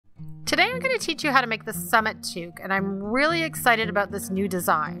Today I'm going to teach you how to make the summit toque, and I'm really excited about this new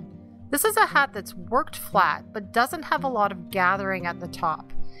design. This is a hat that's worked flat but doesn't have a lot of gathering at the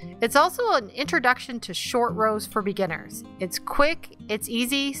top. It's also an introduction to short rows for beginners. It's quick, it's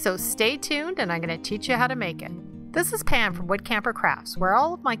easy, so stay tuned and I'm going to teach you how to make it. This is Pam from Wood Camper Crafts, where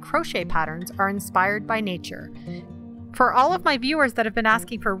all of my crochet patterns are inspired by nature. For all of my viewers that have been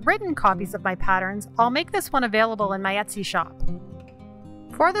asking for written copies of my patterns, I'll make this one available in my Etsy shop.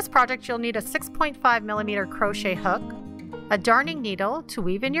 For this project, you'll need a 6.5mm crochet hook, a darning needle to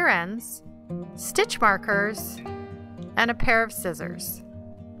weave in your ends, stitch markers, and a pair of scissors.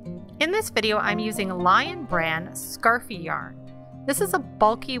 In this video, I'm using Lion brand Scarfy yarn. This is a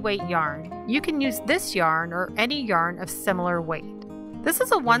bulky weight yarn. You can use this yarn or any yarn of similar weight. This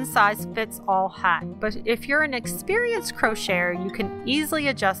is a one-size-fits-all hat, but if you're an experienced crocheter, you can easily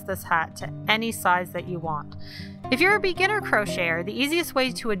adjust this hat to any size that you want. If you're a beginner crocheter, the easiest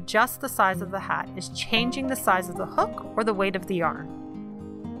way to adjust the size of the hat is changing the size of the hook or the weight of the yarn.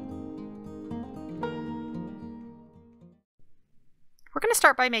 We're going to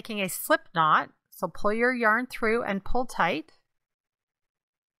start by making a slip knot, so pull your yarn through and pull tight.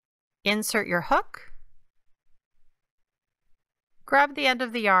 Insert your hook. Grab the end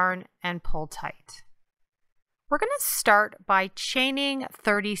of the yarn and pull tight. We're going to start by chaining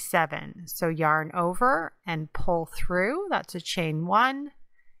 37. So yarn over and pull through, that's a chain 1.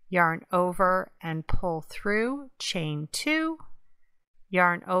 Yarn over and pull through, chain 2.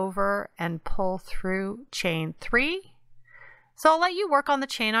 Yarn over and pull through, chain 3. So I'll let you work on the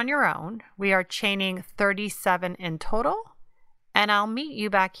chain on your own. We are chaining 37 in total, and I'll meet you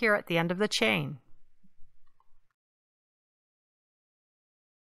back here at the end of the chain.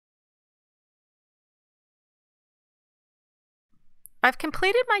 I've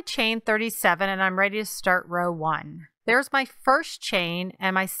completed my chain 37 and I'm ready to start row 1. There's my first chain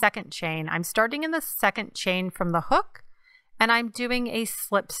and my second chain. I'm starting in the second chain from the hook and I'm doing a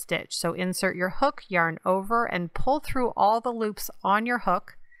slip stitch. So insert your hook, yarn over, and pull through all the loops on your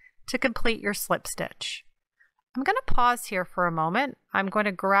hook to complete your slip stitch. I'm going to pause here for a moment. I'm going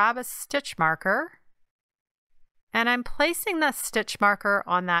to grab a stitch marker and I'm placing the stitch marker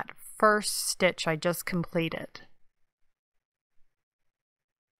on that first stitch I just completed.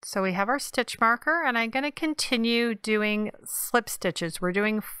 So we have our stitch marker and I'm going to continue doing slip stitches. We're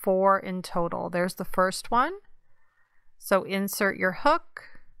doing 4 in total. There's the first one. So insert your hook,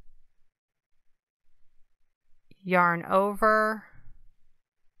 yarn over,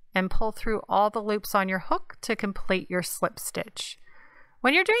 and pull through all the loops on your hook to complete your slip stitch.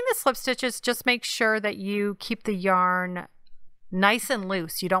 When you're doing the slip stitches, just make sure that you keep the yarn nice and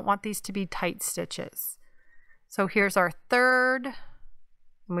loose. You don't want these to be tight stitches. So here's our third.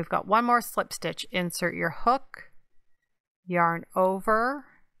 And we've got one more slip stitch. Insert your hook, yarn over,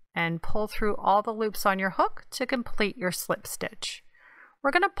 and pull through all the loops on your hook to complete your slip stitch.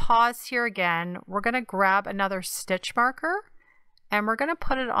 We're going to pause here again. We're going to grab another stitch marker and we're going to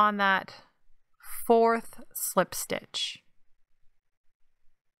put it on that 4th slip stitch.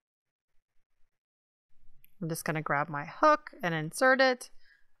 I'm just going to grab my hook and insert it.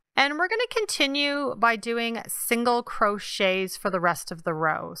 And we're going to continue by doing single crochets for the rest of the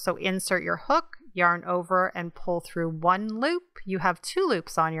row. So insert your hook, yarn over, and pull through 1 loop. You have 2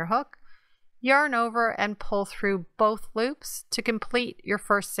 loops on your hook. Yarn over and pull through both loops to complete your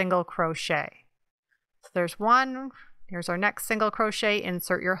first single crochet. So there's 1. Here's our next single crochet.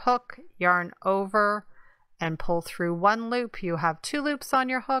 Insert your hook, yarn over, and pull through 1 loop. You have 2 loops on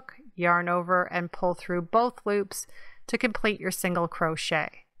your hook. Yarn over and pull through both loops to complete your single crochet.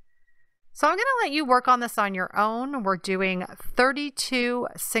 So I'm going to let you work on this on your own. We're doing 32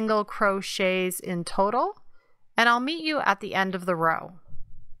 single crochets in total, and I'll meet you at the end of the row.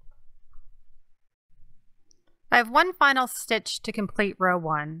 I have one final stitch to complete row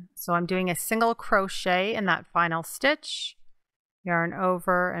 1. So I'm doing a single crochet in that final stitch. Yarn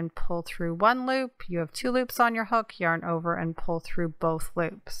over and pull through 1 loop. You have 2 loops on your hook. Yarn over and pull through both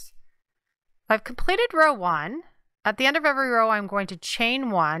loops. I've completed row 1. At the end of every row, I'm going to chain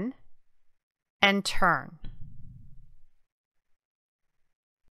 1 and turn.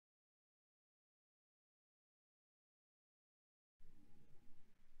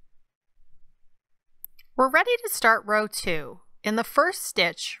 We're ready to start row 2. In the first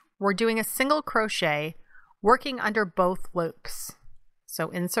stitch, we're doing a single crochet working under both loops. So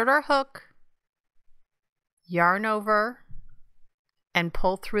insert our hook, yarn over, and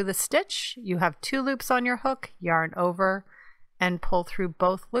pull through the stitch. You have 2 loops on your hook, yarn over, and pull through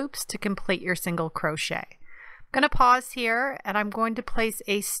both loops to complete your single crochet. I'm going to pause here and I'm going to place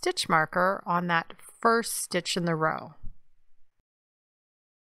a stitch marker on that first stitch in the row.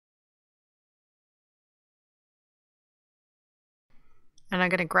 And I'm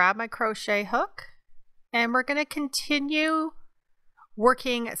going to grab my crochet hook, and we're going to continue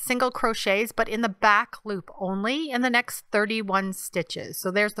working single crochets, but in the back loop only in the next 31 stitches. So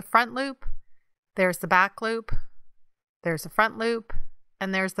there's the front loop, there's the back loop, there's the front loop,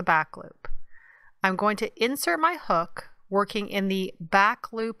 and there's the back loop. I'm going to insert my hook working in the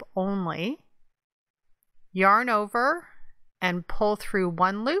back loop only, yarn over and pull through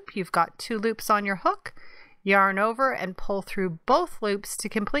one loop. You've got 2 loops on your hook. Yarn over and pull through both loops to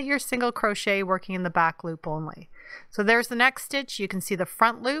complete your single crochet working in the back loop only. So there's the next stitch. You can see the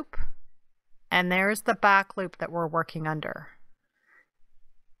front loop, and there's the back loop that we're working under.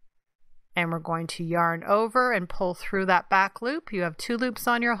 And we're going to yarn over and pull through that back loop. You have 2 loops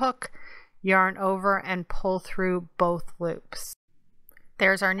on your hook. Yarn over and pull through both loops.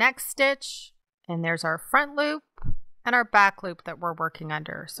 There's our next stitch, and there's our front loop and our back loop that we're working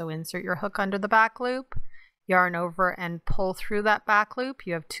under. So insert your hook under the back loop, yarn over and pull through that back loop.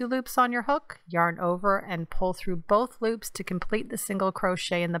 You have 2 loops on your hook. Yarn over and pull through both loops to complete the single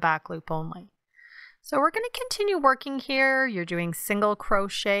crochet in the back loop only. So we're going to continue working here. You're doing single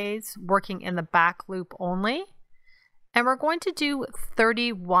crochets working in the back loop only, and we're going to do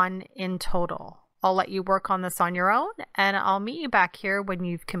 31 in total. I'll let you work on this on your own, and I'll meet you back here when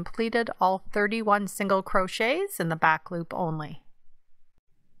you've completed all 31 single crochets in the back loop only.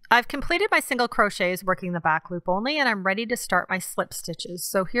 I've completed my single crochets working the back loop only, and I'm ready to start my slip stitches.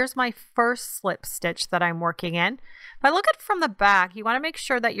 So here's my first slip stitch that I'm working in. If I look at it from the back, you want to make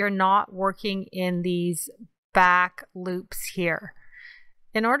sure that you're not working in these back loops here.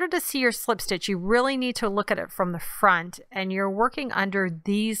 In order to see your slip stitch, you really need to look at it from the front, and you're working under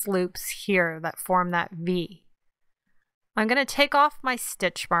these loops here that form that V. I'm going to take off my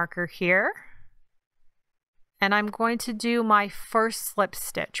stitch marker here, and I'm going to do my first slip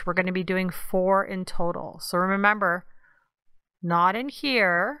stitch. We're going to be doing 4 in total. So remember, not in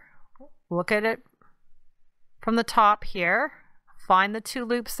here. Look at it from the top here. Find the 2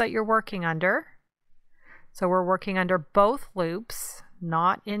 loops that you're working under. So we're working under both loops,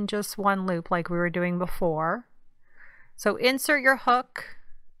 not in just one loop like we were doing before. So insert your hook,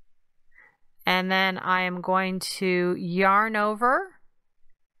 and then I am going to yarn over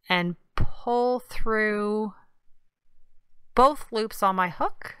and pull through both loops on my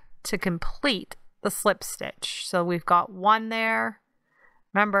hook to complete the slip stitch. So we've got 1 there.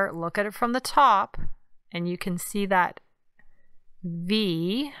 Remember, look at it from the top, and you can see that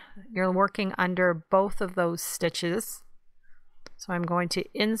V. You're working under both of those stitches. So I'm going to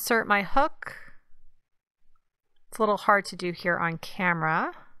insert my hook. It's a little hard to do here on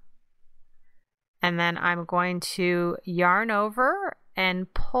camera. And then I'm going to yarn over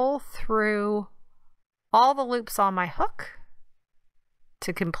and pull through all the loops on my hook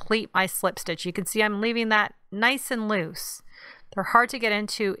to complete my slip stitch. You can see I'm leaving that nice and loose. They're hard to get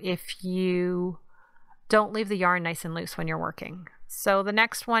into if you don't leave the yarn nice and loose when you're working. So the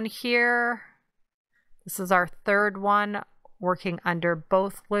next one here, this is our third one, working under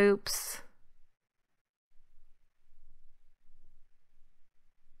both loops.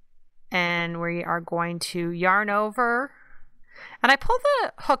 And we are going to yarn over. And I pull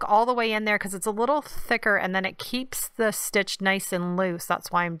the hook all the way in there because it's a little thicker, and then it keeps the stitch nice and loose.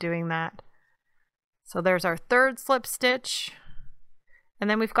 That's why I'm doing that. So there's our third slip stitch. And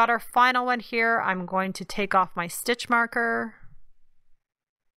then we've got our final one here. I'm going to take off my stitch marker.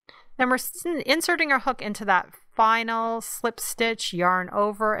 Then we're inserting our hook into that final slip stitch, yarn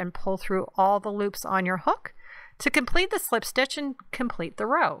over and pull through all the loops on your hook to complete the slip stitch and complete the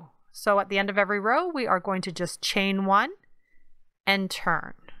row. So at the end of every row, we are going to just chain 1 and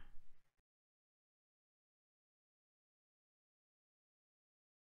turn.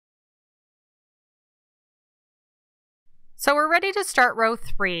 So we're ready to start row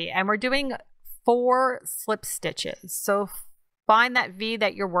 3, and we're doing 4 slip stitches. So find that V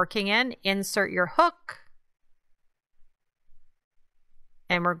that you're working in, insert your hook,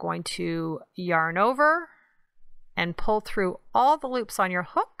 and we're going to yarn over and pull through all the loops on your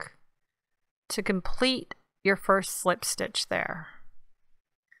hook to complete your first slip stitch there.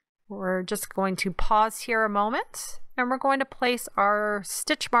 We're just going to pause here a moment, and we're going to place our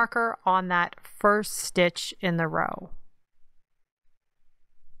stitch marker on that first stitch in the row.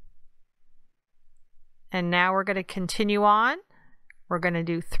 And now we're going to continue on. We're going to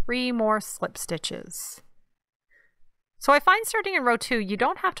do 3 more slip stitches. So I find starting in row 2, you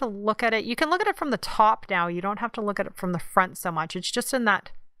don't have to look at it. You can look at it from the top now. You don't have to look at it from the front so much. It's just in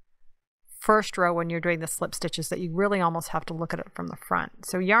that first row when you're doing the slip stitches that you really almost have to look at it from the front.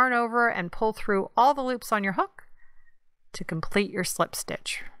 So yarn over and pull through all the loops on your hook to complete your slip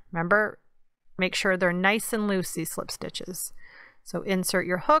stitch. Remember, make sure they're nice and loose, these slip stitches. So insert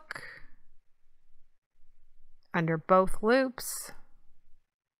your hook under both loops,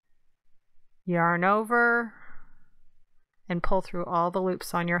 yarn over, and pull through all the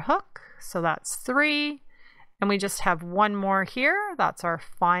loops on your hook. So that's 3, and we just have one more here. That's our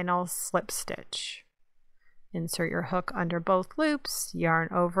final slip stitch. Insert your hook under both loops, yarn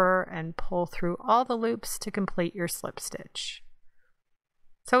over, and pull through all the loops to complete your slip stitch.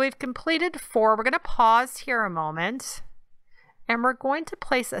 So we've completed 4. We're going to pause here a moment, and we're going to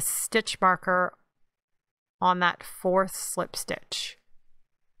place a stitch marker on that 4th slip stitch.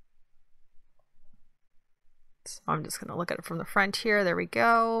 So I'm just going to look at it from the front here. There we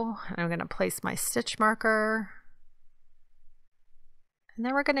go. I'm going to place my stitch marker. And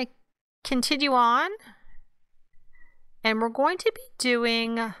then we're going to continue on. And we're going to be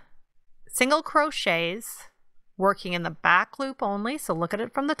doing single crochets, working in the back loop only. So look at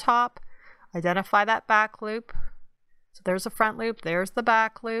it from the top. Identify that back loop. So there's the front loop. There's the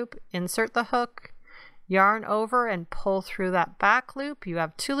back loop. Insert the hook. Yarn over and pull through that back loop. You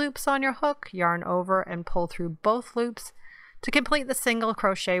have 2 loops on your hook. Yarn over and pull through both loops to complete the single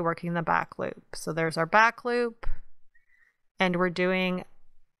crochet working the back loop. So there's our back loop, and we're doing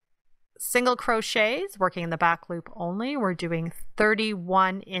single crochets working in the back loop only. We're doing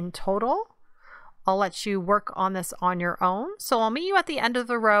 31 in total. I'll let you work on this on your own. So I'll meet you at the end of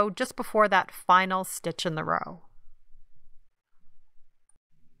the row just before that final stitch in the row.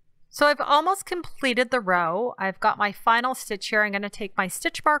 So I've almost completed the row. I've got my final stitch here. I'm going to take my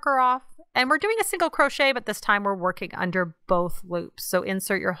stitch marker off, and we're doing a single crochet, but this time we're working under both loops. So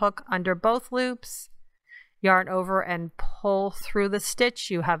insert your hook under both loops, yarn over and pull through the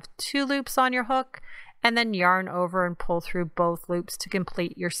stitch. You have 2 loops on your hook, and then yarn over and pull through both loops to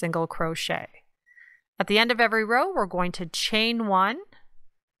complete your single crochet. At the end of every row, we're going to chain 1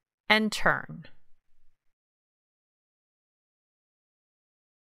 and turn.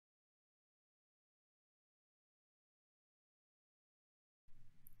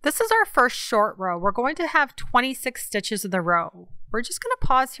 This is our first short row. We're going to have 26 stitches in the row. We're just going to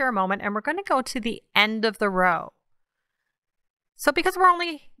pause here a moment, and we're going to go to the end of the row. So because we're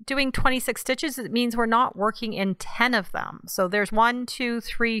only doing 26 stitches, it means we're not working in 10 of them. So there's 1, 2,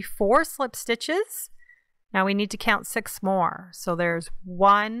 3, 4 slip stitches. Now we need to count 6 more. So there's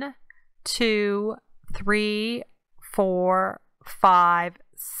 1, 2, 3, 4, 5,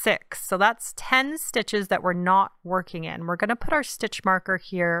 6. So that's 10 stitches that we're not working in. We're going to put our stitch marker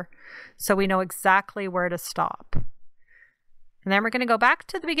here so we know exactly where to stop. And then we're going to go back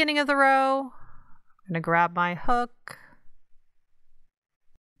to the beginning of the row. I'm going to grab my hook.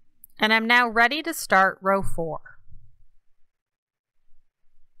 And I'm now ready to start row 4.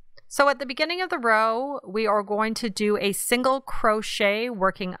 So at the beginning of the row, we are going to do a single crochet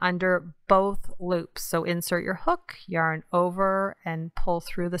working under both loops. So insert your hook, yarn over and pull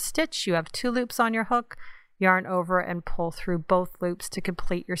through the stitch. You have 2 loops on your hook, yarn over and pull through both loops to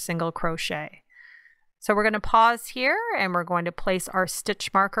complete your single crochet. So we're going to pause here, and we're going to place our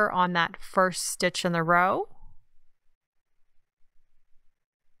stitch marker on that first stitch in the row.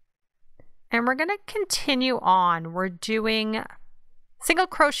 And we're going to continue on. We're doing single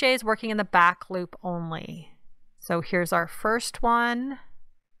crochets working in the back loop only. So here's our first one.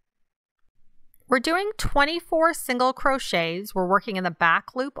 We're doing 24 single crochets. We're working in the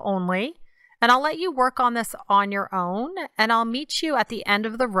back loop only. And I'll let you work on this on your own, and I'll meet you at the end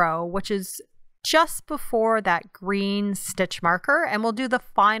of the row, which is just before that green stitch marker, and we'll do the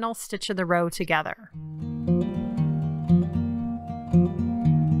final stitch of the row together.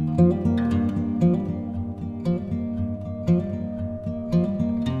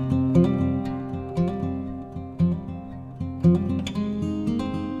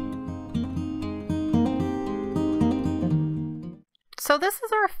 So this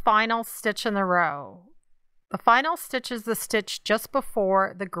is our final stitch in the row. The final stitch is the stitch just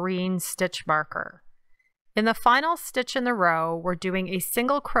before the green stitch marker. In the final stitch in the row, we're doing a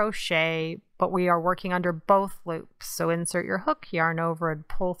single crochet, but we are working under both loops. So insert your hook, yarn over and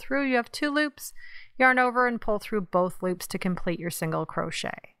pull through. You have 2 loops, yarn over and pull through both loops to complete your single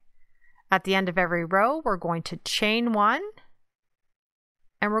crochet. At the end of every row, we're going to chain 1,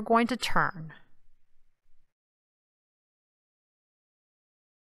 and we're going to turn.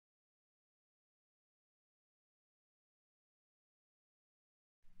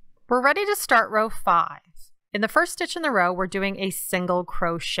 We're ready to start row 5. In the first stitch in the row, we're doing a single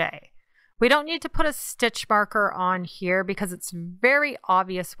crochet. We don't need to put a stitch marker on here because it's very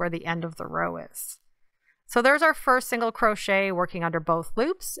obvious where the end of the row is. So there's our first single crochet working under both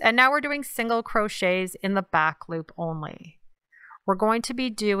loops, and now we're doing single crochets in the back loop only. We're going to be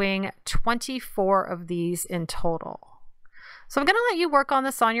doing 24 of these in total. So I'm going to let you work on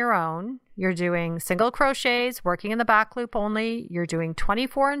this on your own. You're doing single crochets, working in the back loop only. You're doing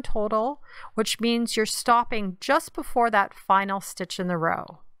 24 in total, which means you're stopping just before that final stitch in the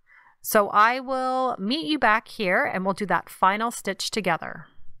row. So I will meet you back here and we'll do that final stitch together.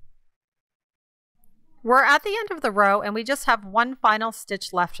 We're at the end of the row and we just have one final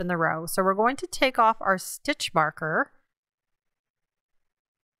stitch left in the row. So we're going to take off our stitch marker.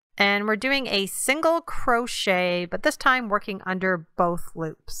 And we're doing a single crochet, but this time working under both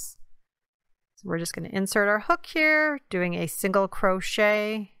loops. So we're just going to insert our hook here, doing a single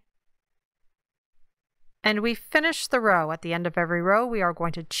crochet. And we finish the row. At the end of every row, we are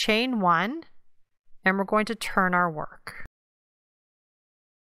going to chain one, and we're going to turn our work.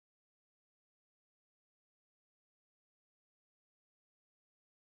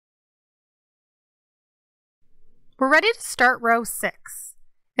 We're ready to start row 6.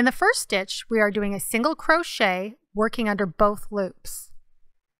 In the first stitch, we are doing a single crochet, working under both loops.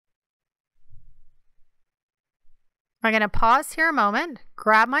 I'm going to pause here a moment,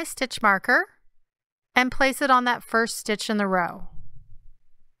 grab my stitch marker, and place it on that first stitch in the row.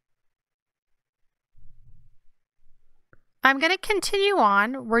 I'm going to continue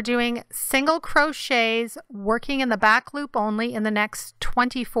on. We're doing single crochets, working in the back loop only in the next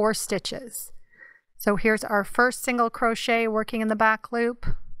 24 stitches. So here's our first single crochet working in the back loop.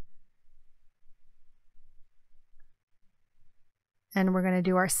 And we're going to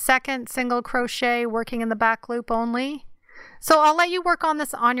do our second single crochet working in the back loop only. So I'll let you work on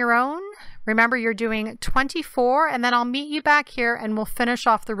this on your own. Remember, you're doing 24, and then I'll meet you back here and we'll finish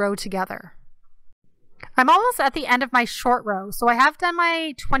off the row together. I'm almost at the end of my short row. So I have done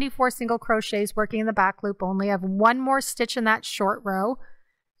my 24 single crochets working in the back loop only. I have one more stitch in that short row.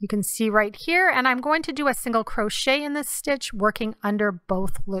 You can see right here, and I'm going to do a single crochet in this stitch working under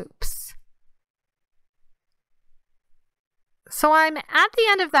both loops. So I'm at the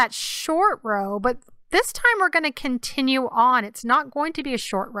end of that short row, but this time we're going to continue on. It's not going to be a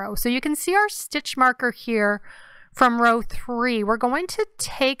short row. So you can see our stitch marker here from row 3. We're going to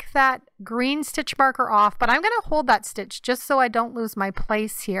take that green stitch marker off, but I'm going to hold that stitch just so I don't lose my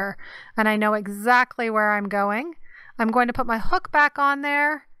place here. And I know exactly where I'm going. I'm going to put my hook back on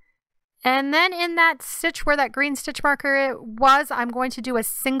there. And then in that stitch where that green stitch marker was, I'm going to do a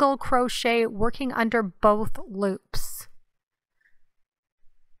single crochet working under both loops.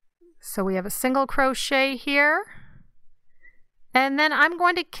 So we have a single crochet here. And then I'm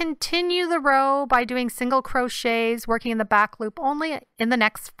going to continue the row by doing single crochets working in the back loop only in the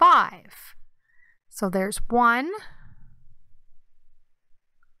next 5. So there's 1.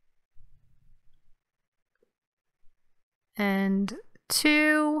 And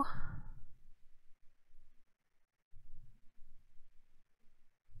 2.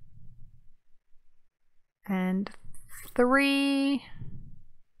 And 3.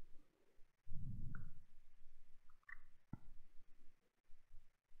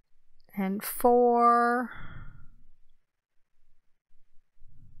 And 4.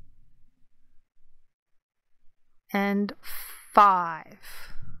 And 5.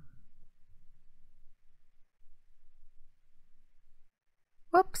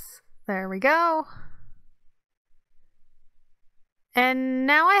 Whoops, there we go. And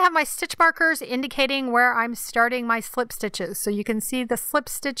now I have my stitch markers indicating where I'm starting my slip stitches. So you can see the slip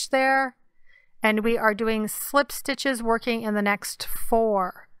stitch there, and we are doing slip stitches working in the next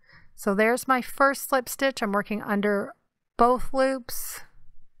 4. So there's my first slip stitch. I'm working under both loops.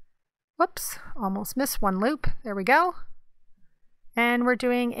 Whoops, almost missed one loop. There we go. And we're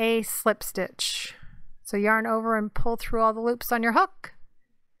doing a slip stitch. So yarn over and pull through all the loops on your hook.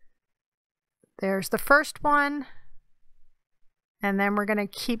 There's the first one. And then we're going to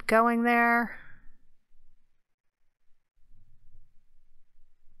keep going there.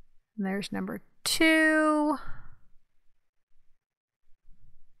 And there's number 2.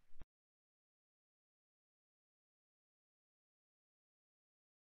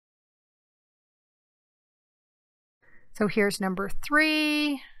 So here's number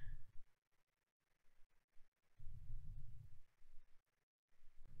 3.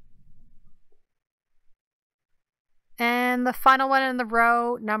 And the final one in the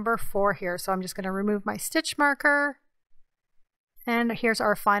row, number 4 here. So I'm just going to remove my stitch marker. And here's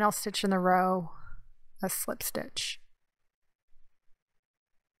our final stitch in the row, a slip stitch.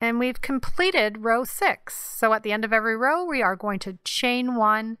 And we've completed row 6. So at the end of every row, we are going to chain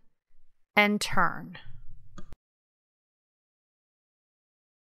 1 and turn.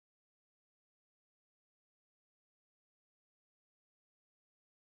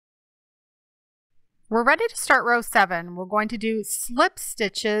 We're ready to start row 7. We're going to do slip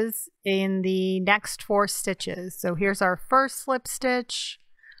stitches in the next 4 stitches. So here's our first slip stitch,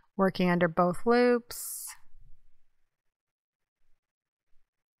 working under both loops.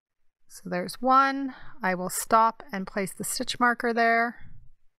 So there's one. I will stop and place the stitch marker there.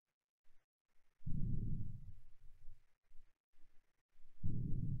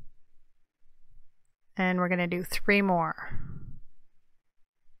 And we're going to do 3 more.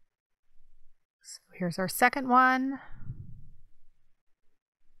 So here's our second one.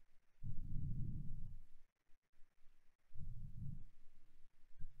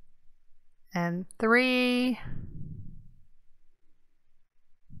 And 3.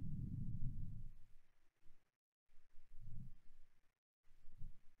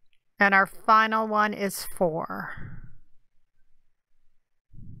 And our final one is 4.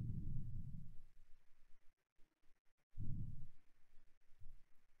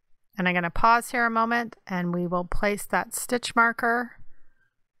 And I'm going to pause here a moment and we will place that stitch marker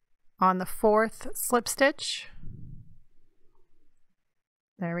on the 4th slip stitch.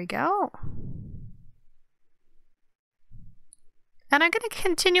 There we go. And I'm going to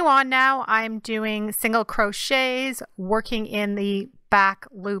continue on now. I'm doing single crochets, working in the back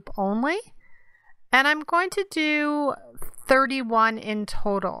loop only. And I'm going to do 31 in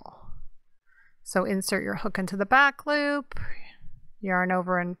total. So insert your hook into the back loop, yarn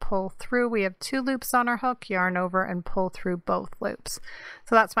over and pull through. We have 2 loops on our hook, yarn over and pull through both loops.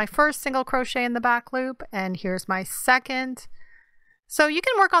 So that's my first single crochet in the back loop, and here's my second. So you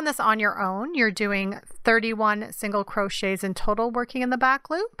can work on this on your own. You're doing 31 single crochets in total working in the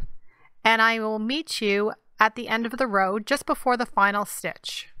back loop, and I will meet you at the end of the row just before the final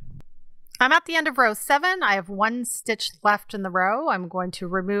stitch. I'm at the end of row 7. I have 1 stitch left in the row. I'm going to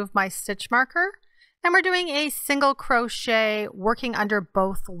remove my stitch marker. And we're doing a single crochet working under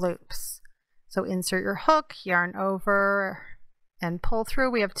both loops. So insert your hook, yarn over and pull through.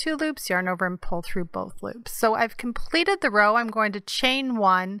 We have 2 loops, yarn over and pull through both loops. So I've completed the row. I'm going to chain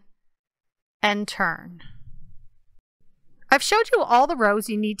 1 and turn. I've showed you all the rows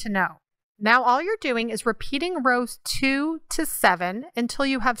you need to know. Now all you're doing is repeating rows 2 to 7 until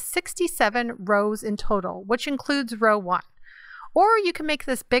you have 67 rows in total, which includes row 1. Or you can make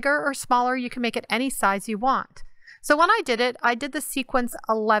this bigger or smaller. You can make it any size you want. So when I did the sequence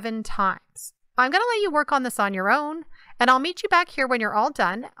 11 times. I'm going to let you work on this on your own, and I'll meet you back here when you're all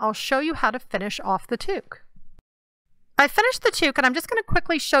done. I'll show you how to finish off the toque. I finished the toque, and I'm just going to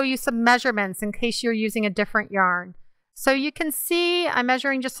quickly show you some measurements in case you're using a different yarn. So you can see I'm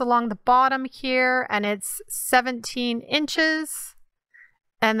measuring just along the bottom here, and it's 17 inches.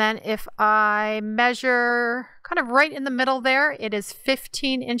 And then if I measure kind of right in the middle there, it is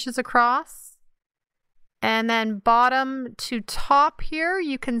 15 inches across. And then bottom to top here,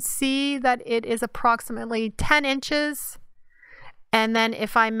 you can see that it is approximately 10 inches. And then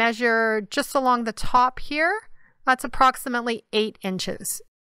if I measure just along the top here, that's approximately 8 inches.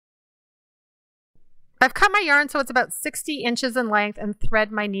 I've cut my yarn so it's about 60 inches in length and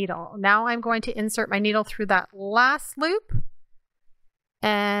thread my needle. Now I'm going to insert my needle through that last loop.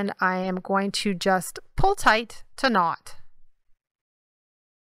 And I am going to just pull tight to knot.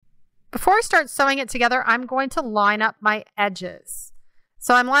 Before I start sewing it together, I'm going to line up my edges.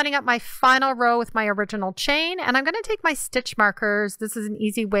 So I'm lining up my final row with my original chain, and I'm going to take my stitch markers. This is an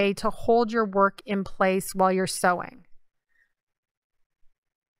easy way to hold your work in place while you're sewing.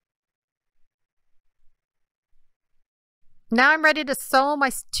 Now I'm ready to sew my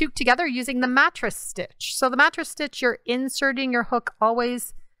toque together using the mattress stitch. So the mattress stitch, you're inserting your hook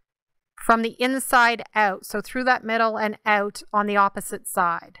always from the inside out. So through that middle and out on the opposite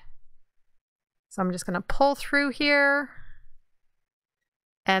side. So I'm just going to pull through here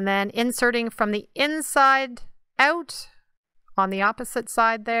and then inserting from the inside out on the opposite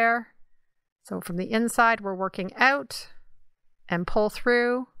side there. So from the inside, we're working out and pull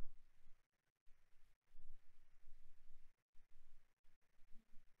through.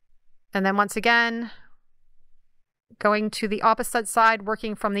 And then once again, going to the opposite side,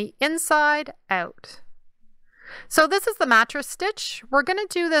 working from the inside out. So this is the mattress stitch. We're going to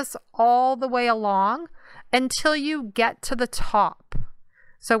do this all the way along until you get to the top.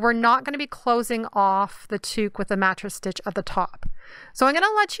 So we're not going to be closing off the toque with the mattress stitch at the top. So I'm going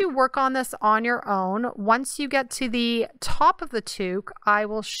to let you work on this on your own. Once you get to the top of the toque, I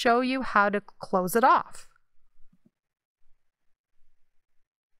will show you how to close it off.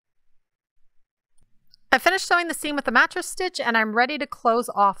 I finished sewing the seam with the mattress stitch and I'm ready to close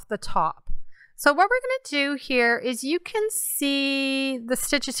off the top. So what we're going to do here is you can see the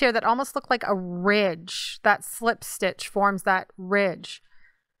stitches here that almost look like a ridge. That slip stitch forms that ridge.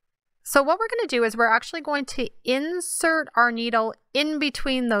 So what we're going to do is we're actually going to insert our needle in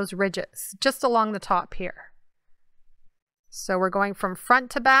between those ridges, just along the top here. So we're going from front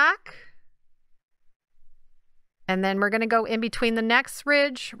to back, and then we're going to go in between the next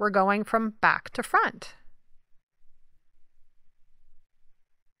ridge. We're going from back to front.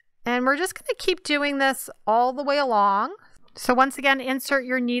 And we're just going to keep doing this all the way along. So once again, insert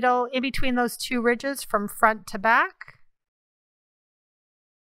your needle in between those two ridges from front to back.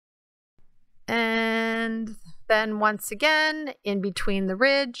 And then once again, in between the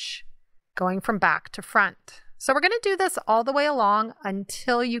ridge, going from back to front. So we're going to do this all the way along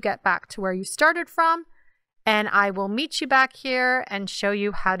until you get back to where you started from. And I will meet you back here and show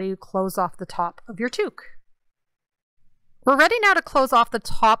you how to close off the top of your toque. We're ready now to close off the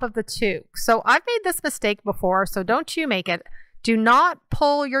top of the toque. So I've made this mistake before, so don't you make it. Do not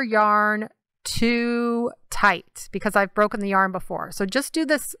pull your yarn too tight because I've broken the yarn before. So just do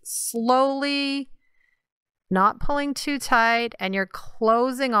this slowly, not pulling too tight, and you're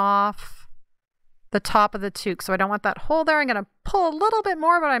closing off the top of the toque. So I don't want that hole there. I'm going to pull a little bit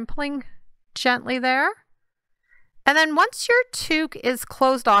more, but I'm pulling gently there. And then once your toque is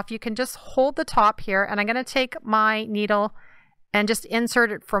closed off, you can just hold the top here, and I'm going to take my needle and just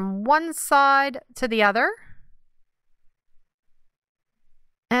insert it from one side to the other.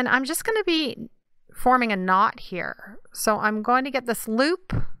 And I'm just going to be forming a knot here. So I'm going to get this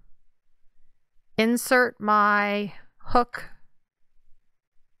loop, insert my hook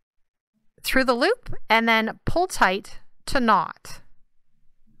through the loop, and then pull tight to knot.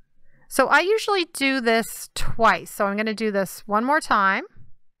 So I usually do this twice. So I'm going to do this one more time.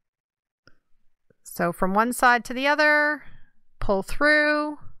 So from one side to the other, pull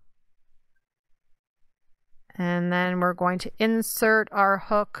through. And then we're going to insert our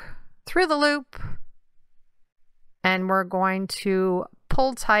hook through the loop. And we're going to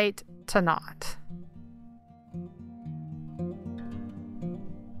pull tight to knot.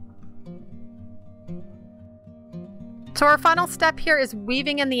 So our final step here is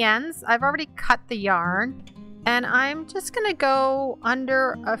weaving in the ends. I've already cut the yarn, and I'm just going to go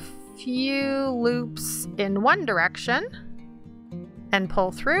under a few loops in one direction and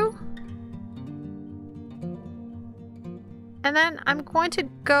pull through. And then I'm going to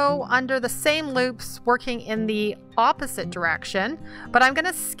go under the same loops working in the opposite direction, but I'm going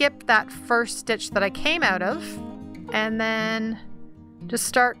to skip that first stitch that I came out of and then just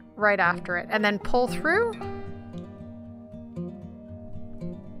start right after it and then pull through.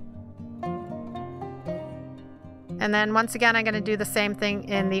 And then once again, I'm going to do the same thing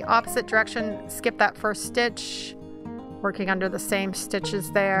in the opposite direction. Skip that first stitch, working under the same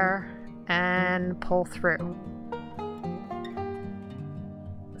stitches there, and pull through.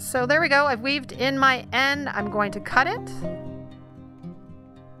 So there we go. I've weaved in my end. I'm going to cut it.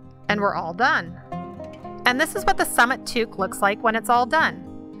 And we're all done. And this is what the summit toque looks like when it's all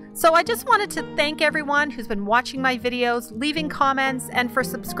done. So I just wanted to thank everyone who's been watching my videos, leaving comments, and for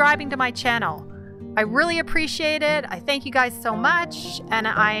subscribing to my channel. I really appreciate it. I thank you guys so much, and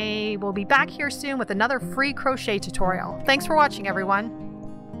I will be back here soon with another free crochet tutorial. Thanks for watching, everyone.